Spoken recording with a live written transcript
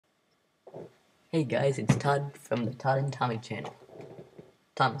Hey guys, it's Todd from the Todd and Tommy channel.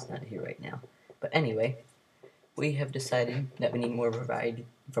 Tommy's not here right now. But anyway, we have decided that we need more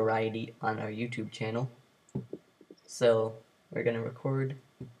variety on our YouTube channel. So, we're going to record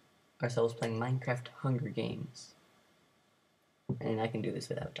ourselves playing Minecraft Hunger Games. And I can do this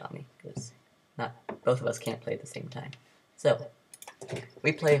without Tommy, because both of us can't play at the same time. So,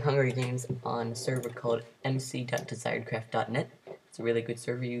 we play Hunger Games on a server called mc.desiredcraft.net. It's a really good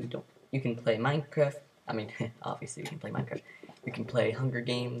server. You can play Minecraft. I mean, obviously you can play Minecraft. You can play Hunger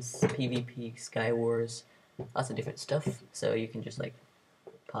Games, PvP, Sky Wars, lots of different stuff. So you can just like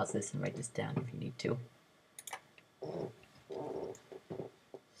pause this and write this down if you need to.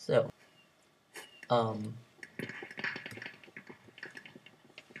 So,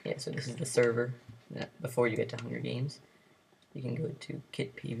 yeah, so this is the server. Before you get to Hunger Games, you can go to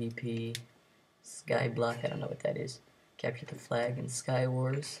Kit PvP, Skyblock, I don't know what that is, Capture the Flag, and Sky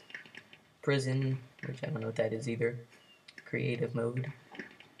Wars, Prison, which I don't know what that is either, Creative Mode,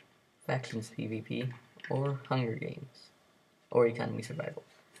 Factions PvP, or Hunger Games, or Economy Survival.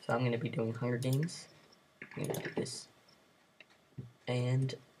 So I'm going to be doing Hunger Games. I'm going to do this,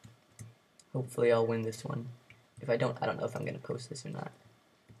 and hopefully I'll win this one. If I don't know if I'm going to post this or not.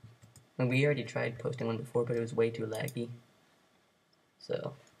 And we already tried posting one before, but it was way too laggy.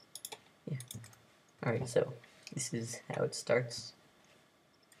 So, yeah. Alright, so this is how it starts.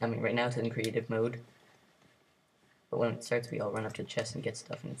 I mean, right now it's in creative mode. But when it starts, we all run up to the chest and get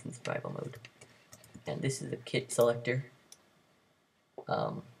stuff, and it's in survival mode. And this is a kit selector.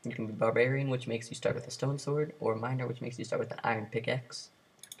 You can be barbarian, which makes you start with a stone sword, or miner, which makes you start with an iron pickaxe.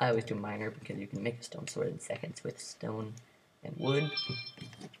 I always do miner because you can make a stone sword in seconds with stone and wood.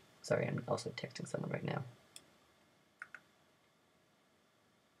 Sorry, I'm also texting someone right now.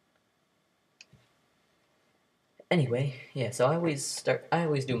 Anyway, yeah, so I always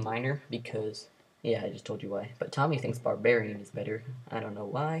do miner because, yeah, I just told you why. But Tommy thinks barbarian is better. I don't know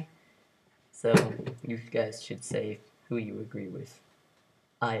why. So, you guys should say who you agree with.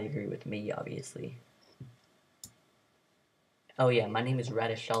 I agree with me, obviously. Oh yeah, my name is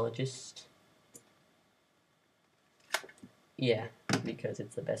Radishologist. Yeah, because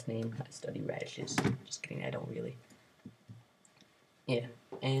it's the best name. I study radishes. Just kidding, I don't really. Yeah,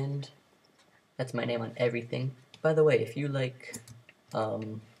 and that's my name on everything. By the way, if you like,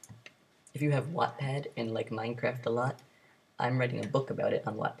 if you have Wattpad and like Minecraft a lot, I'm writing a book about it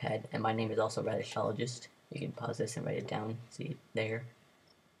on Wattpad, and my name is also Radishologist. You can pause this and write it down. See there.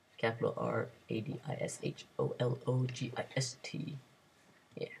 Capital Radishologist.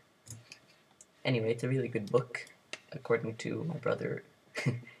 Yeah. Anyway, it's a really good book, according to my brother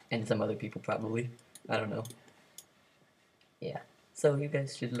and some other people probably. I don't know. Yeah. So you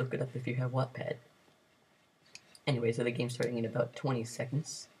guys should look it up if you have Wattpad. Anyway, so the game's starting in about 20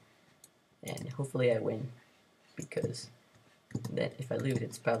 seconds. And hopefully I win, because then if I lose,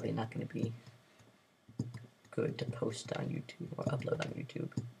 it's probably not going to be good to post on YouTube or upload on YouTube.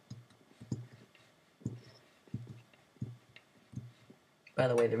 By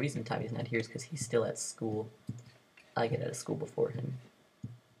the way, the reason Tommy's not here is because he's still at school. I get out of school before him.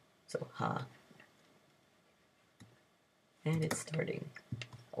 So, And it's starting.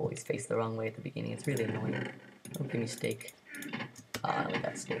 Always face the wrong way at the beginning. It's really annoying. Don't give me steak. Ah, we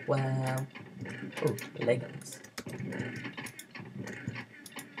got steak. Wow. Oh, leggings.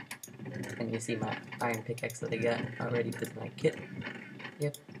 And you see my iron pickaxe that I got already with my kit.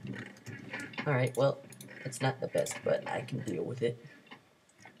 Yep. Alright, well, it's not the best, but I can deal with it.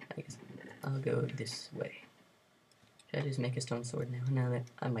 I guess I'll go this way. Should I just make a stone sword now? Now that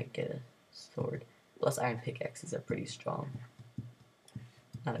I might get a sword. Plus, iron pickaxes are pretty strong.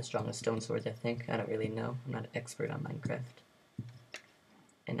 Not as strong as stone swords, I think. I don't really know. I'm not an expert on Minecraft.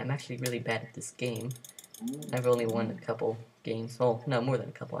 And I'm actually really bad at this game. I've only won a couple games. Well, no, more than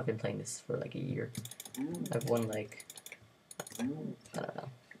a couple. I've been playing this for like a year. I've won like, I don't know.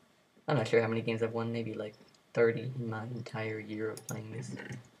 I'm not sure how many games I've won. Maybe like 30 in my entire year of playing this.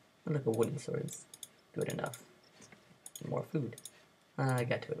 And like a wooden sword is good enough. More food. I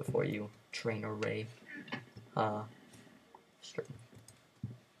got to it before you, Trainer Ray. String.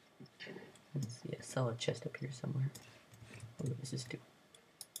 Let's see, a solid chest up here somewhere. Oh, what does this do?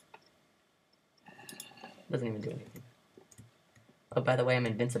 Doesn't even do anything. Oh, by the way, I'm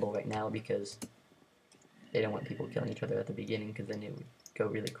invincible right now because they don't want people killing each other at the beginning, because then it would go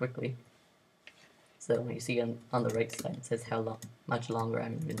really quickly. So when you see on the right side, it says how much longer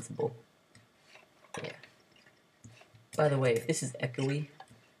I'm invincible. Yeah. By the way, if this is echoey,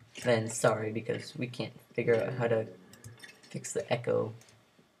 then sorry, because we can't figure out how to fix the echo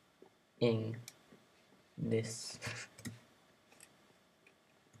in this.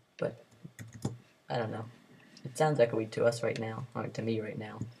 But I don't know. It sounds echoey to us right now, I mean to me right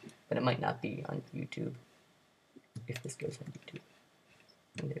now, but it might not be on YouTube, if this goes on YouTube.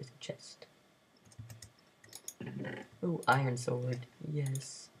 And there's a chest. Ooh, iron sword,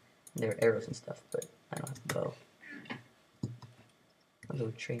 yes. And there are arrows and stuff, but I don't have a bow. I'll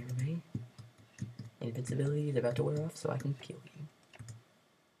go train away. Invincibility is about to wear off, so I can kill you.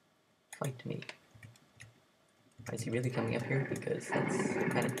 Fight me. Is he really coming up here? Because that's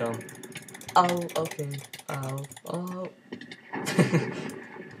kind of dumb. Oh, okay. Oh.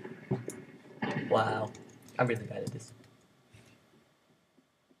 Wow. I'm really bad at this.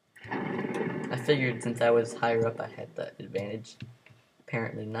 I figured since I was higher up I had the advantage.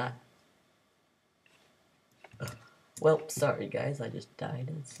 Apparently not. Ugh. Well, sorry guys, I just died.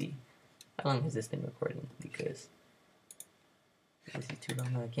 Let's see. How long has this been recording? Because this is too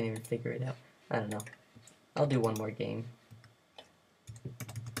long, I can't even figure it out. I don't know. I'll do one more game.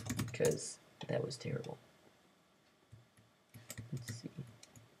 Because that was terrible. Let's see.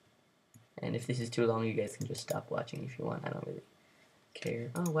 And if this is too long, you guys can just stop watching if you want. I don't really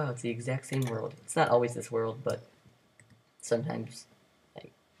care. Oh wow, it's the exact same world. It's not always this world, but sometimes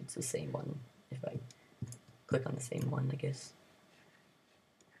it's the same one. If I click on the same one, I guess.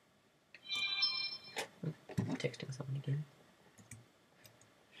 I'm texting someone again.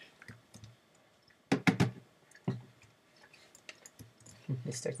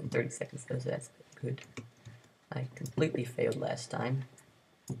 It starts in 30 seconds though, so that's good. I completely failed last time.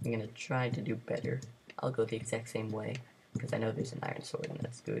 I'm gonna try to do better. I'll go the exact same way, because I know there's an iron sword and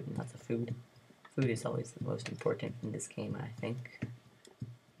that's good, and lots of food. Food is always the most important in this game, I think.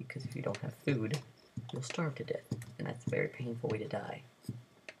 Because if you don't have food, you'll starve to death, and that's a very painful way to die.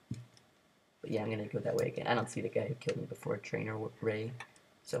 But yeah, I'm gonna go that way again. I don't see the guy who killed me before, Trainer Ray,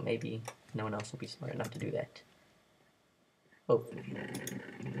 so maybe no one else will be smart enough to do that. Hopefully.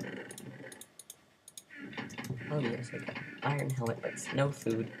 Oh yes, I got an iron helmet, but no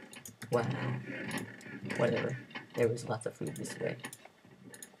food. Wow. Whatever. There was lots of food this way.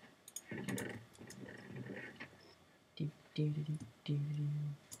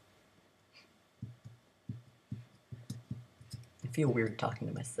 I feel weird talking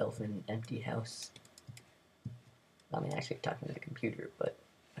to myself in an empty house. I mean, actually talking to the computer, but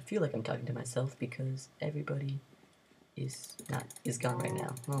I feel like I'm talking to myself because everybody is gone right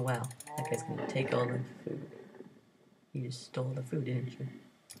now. Oh wow, that guy's gonna take all the food. You just stole the food, didn't you?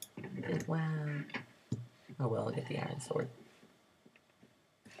 Wow. Oh well, I'll get the iron sword.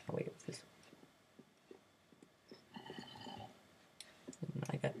 Oh wait, what's this?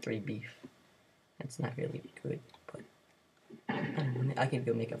 I got 3 beef. That's not really good, but I don't know, I can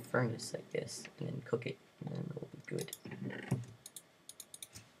go make a furnace, I guess, and then cook it, and then it'll be good.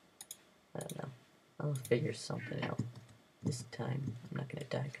 I don't know. I'll figure something out. This time, I'm not gonna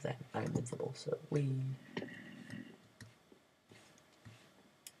die because I'm invincible, so we.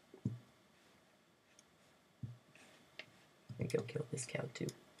 Let me go kill this cow too.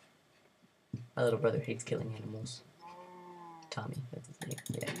 My little brother hates killing animals. Tommy, that's his name.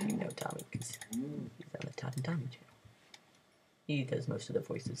 Yeah, you know Tommy because he's on the Todd and Tommy channel. He does most of the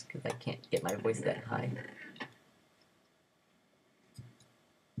voices because I can't get my voice that high.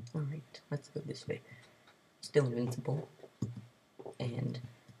 Alright, let's go this way. Still invincible. And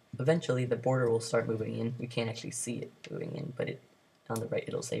eventually the border will start moving in. You can't actually see it moving in, but on the right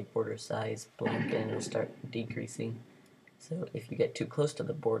it'll say border size blank and it'll start decreasing. So if you get too close to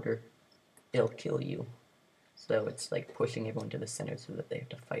the border, it'll kill you. So it's like pushing everyone to the center so that they have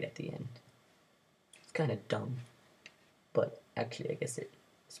to fight at the end. It's kind of dumb, but actually I guess it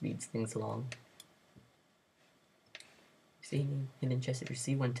speeds things along. See any hidden chest? If you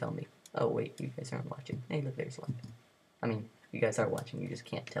see one, tell me. Oh wait, you guys aren't watching. Hey look, there's one. I mean, you guys are watching, you just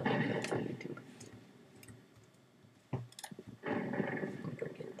can't tell me because it's on YouTube. Let me go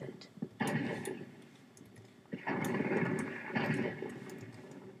get that.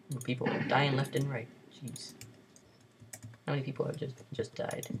 People are dying left and right. Jeez. How many people have just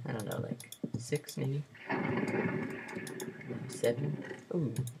died? I don't know, like 6 maybe? 7?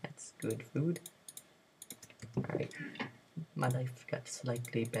 Ooh, that's good food. Alright. My life got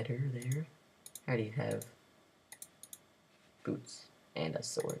slightly better there. I already have boots and a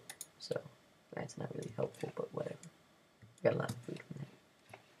sword, so that's not really helpful, but whatever. Got a lot of food from that.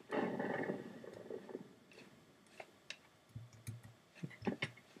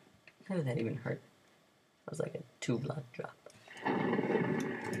 How did that even hurt? That was like a 2-block drop.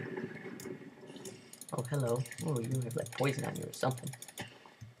 Oh, hello. Oh, you have like poison on you or something.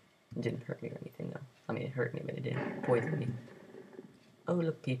 It didn't hurt me or anything though. I mean, it hurt me, but it didn't poison me. Oh,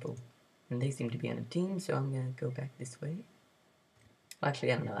 look, people. And they seem to be on a team, so I'm gonna go back this way. Well,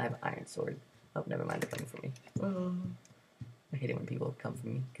 actually, I don't know. I have an iron sword. Oh, never mind, they're coming for me. Oh, I hate it when people come for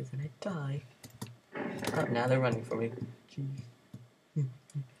me, because then I die. Oh, now they're running for me. Jeez.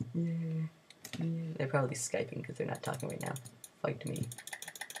 Yeah. They're probably Skyping because they're not talking right now. Fight me.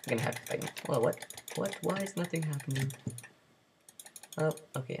 I'm gonna have to fight me. Well, what? What? Why is nothing happening? Oh,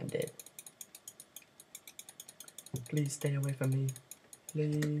 okay, I'm dead. Please stay away from me.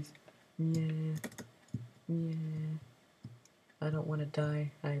 Please. Yeah. I don't want to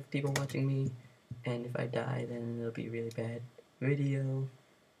die. I have people watching me. And if I die, then it'll be really bad video.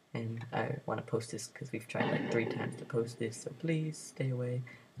 And I want to post this because we've tried like 3 times to post this. So please stay away.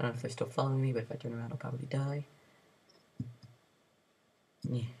 I don't know if they're still following me, but if I turn around, I'll probably die.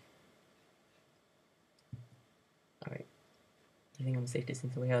 Yeah. Alright. I think I'm safe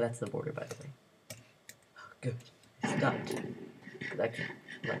distance away. Oh, that's the border, by the way. Oh, good. It stopped. Because I can't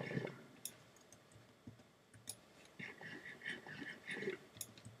run anymore.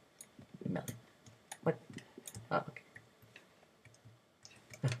 Melon. What? Oh,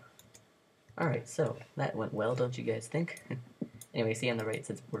 okay. Alright, so that went well, don't you guys think? Anyway, see on the right it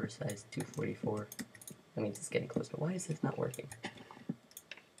says border size 244. That means it's getting closer. Why is this not working?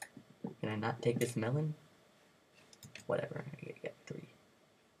 Can I not take this melon? Whatever, I get 3.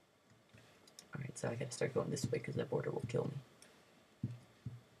 Alright, so I gotta start going this way because that border will kill me.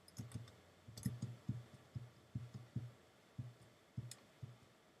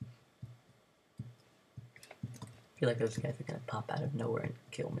 I feel like those guys are gonna pop out of nowhere and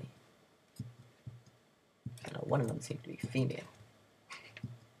kill me. I know one of them seems to be female.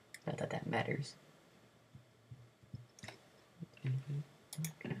 Not that that matters.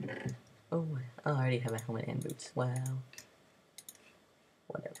 Oh, I already have a helmet and boots. Wow.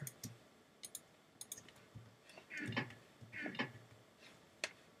 Whatever.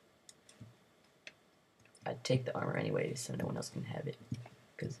 I'd take the armor anyway so no one else can have it.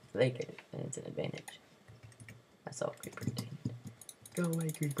 Because if they get it, then it's an advantage. I saw a creeper dang it. Go away,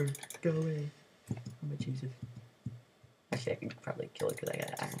 creeper. Go away. Oh my Jesus. Actually, I could probably kill it because I got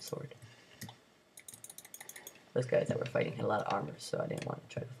an iron sword. Those guys that were fighting had a lot of armor, so I didn't want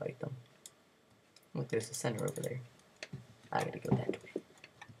to try to fight them. Look, there's a center over there. I gotta go that way.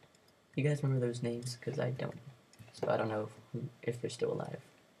 You guys remember those names? Because I don't. So I don't know if they're still alive.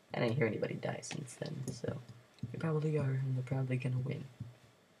 I didn't hear anybody die since then, so they probably are, and they're probably gonna win.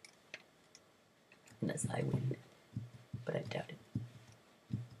 Unless I win. But I doubt it.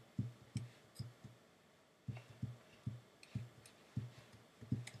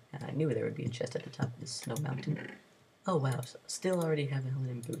 And I knew there would be a chest at the top of this snow mountain. Oh wow, so still already have a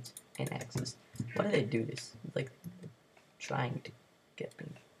helmet and boots and axes. Why do they do this? It's like trying to get me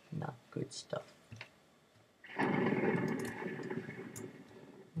not good stuff.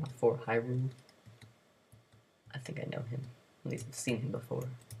 For Hyrule. I think I know him. At least I've seen him before.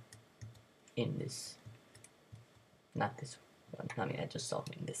 In this. Not this one. I mean, I just saw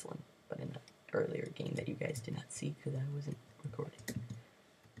him in this one. But in an earlier game that you guys did not see because I wasn't recording.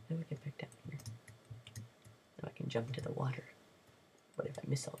 How do I get back down here? Now I can jump into the water. But if I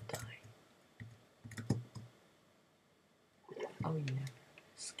miss, I'll die. Oh yeah.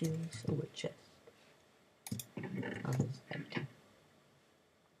 Skills. Oh, a chest. Oh, it's empty.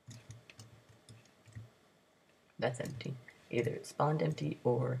 That's empty. Either it spawned empty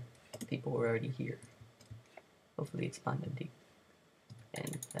or people were already here. Hopefully it spawned empty.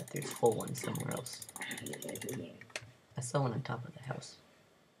 And that there's full ones somewhere else. I saw one on top of the house.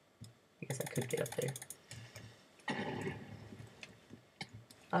 I guess I could get up there.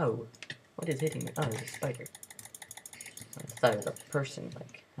 Oh, what is hitting me? Oh, there's a spider. I thought it was a person.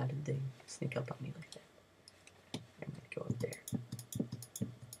 Like, how did they sneak up on me like that? I'm gonna go up there.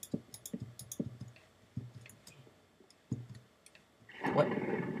 What?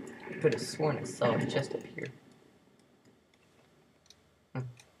 I could have sworn I saw a chest up here. Huh.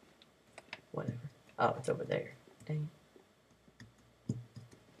 Whatever. Oh, it's over there. Dang.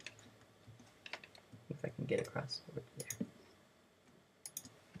 If I can get across over there.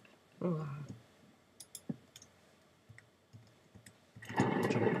 Ooh.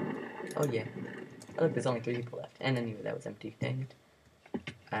 Oh yeah. Oh look, there's only 3 people left. And I knew that was empty. Dang it.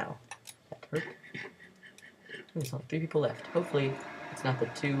 Ow. That hurt. There's only 3 people left. Hopefully, it's not the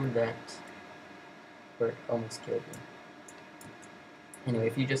 2 that were almost killed me. Anyway,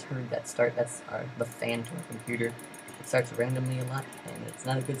 if you just heard that start, that's the fan to our computer. It starts randomly a lot, and it's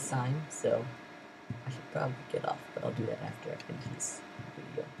not a good sign, so I should probably get off, but I'll do that after I finish this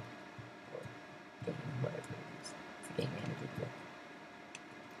video. Or game, whatever it is. It's a game manager video.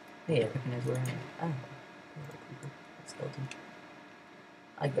 Hey, I recognize where I am. Oh, skeleton.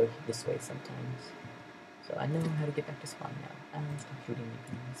 I go this way sometimes. So I know how to get back to spawn now. Stop shooting me,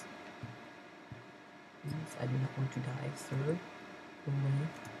 please. I do not want to die, sir. Go away,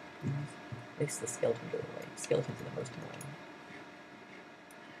 please. Makes the skeleton go away. Skeletons are the most annoying.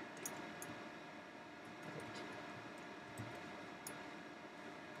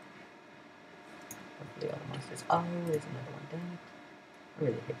 Hopefully all the monsters. Oh, there's another one. Dang it. I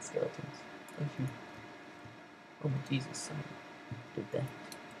really hate skeletons. Don't you? Oh my Jesus, someone did that.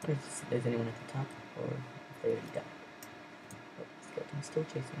 I wonder if there's anyone at the top, or if they already died. But the skeleton's still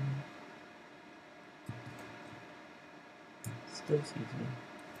chasing me. Still sees me.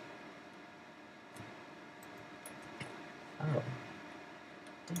 Oh.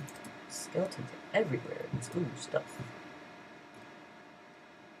 Dang. Skeletons are everywhere in this blue stuff.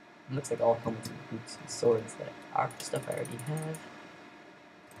 It looks like all helmets and boots and swords that are stuff I already have.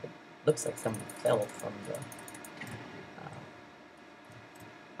 It looks like someone fell from the...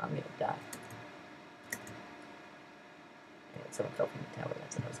 I'm gonna die. Yeah, someone fell from the tower,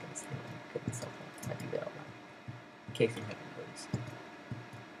 that's what I was gonna say. I put myself up. I do that all night. In case you haven't noticed.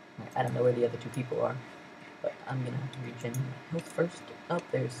 I don't know where the other two people are, but I'm gonna regen my health first. Oh,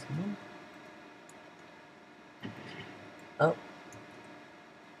 there's one. Oh.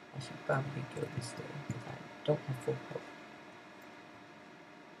 I should probably go this way, because I don't have full health.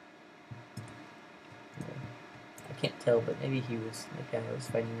 I can't tell, but maybe he was the guy I was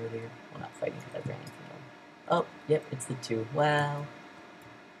fighting earlier. Well, not fighting, because I ran from him. Oh, yep, it's the two. Wow.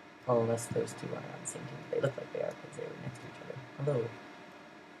 Oh, unless those two aren't on the same team. They look like they are, because they were next to each other. Hello.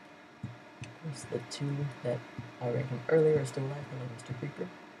 Of course, the two that I ran from earlier are still alive. Hello, Mr. Creeper. Oh,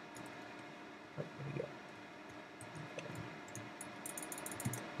 where'd he go?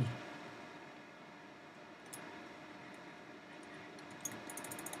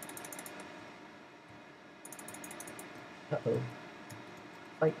 Uh-oh.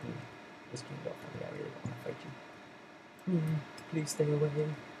 Fight me. This can go for me. I really don't want to fight you. Please stay away.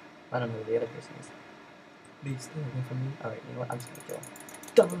 I don't know who the other person is. Please stay away from me. Alright, you know what? I'm just gonna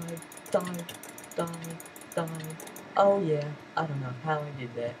kill him. Die! Die! Die! Die! Oh yeah. I don't know how I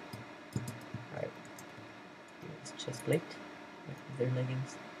did that. Alright. Here's chest plate. Is there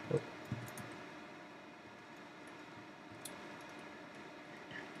leggings? Nope.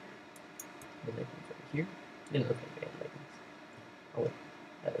 The leggings over here. Didn't look like they had leggings. Oh wait.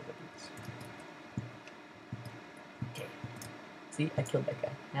 That is the boots. Okay. See, I killed that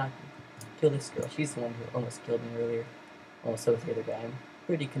guy. Now I can kill this girl. She's the one who almost killed me earlier. Oh, so is the other guy. I'm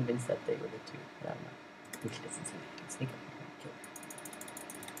pretty convinced that they were the two, but I don't know. Which doesn't seem to sneak up and kill.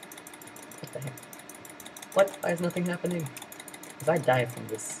 What the heck? What? Why is nothing happening? If I die from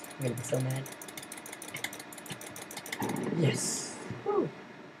this, I'm gonna be so mad. Yes! Woo!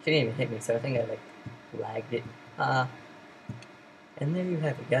 She didn't even hit me, so I think I, like, lagged it. And there you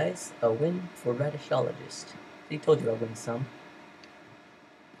have it, guys. A win for Radishologist. He told you I'll win some.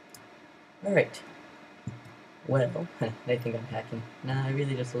 Alright. Well, they think I'm hacking. Nah, I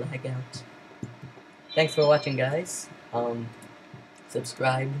really just lag out. Thanks for watching, guys.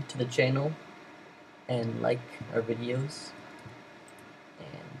 Subscribe to the channel and like our videos.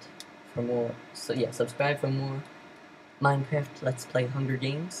 And for more, so yeah, subscribe for more Minecraft Let's Play Hunger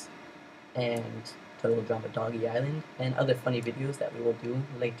Games and Total Drama Doggy Island and other funny videos that we will do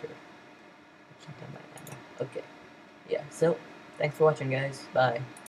later. Okay, yeah, so thanks for watching, guys. Bye.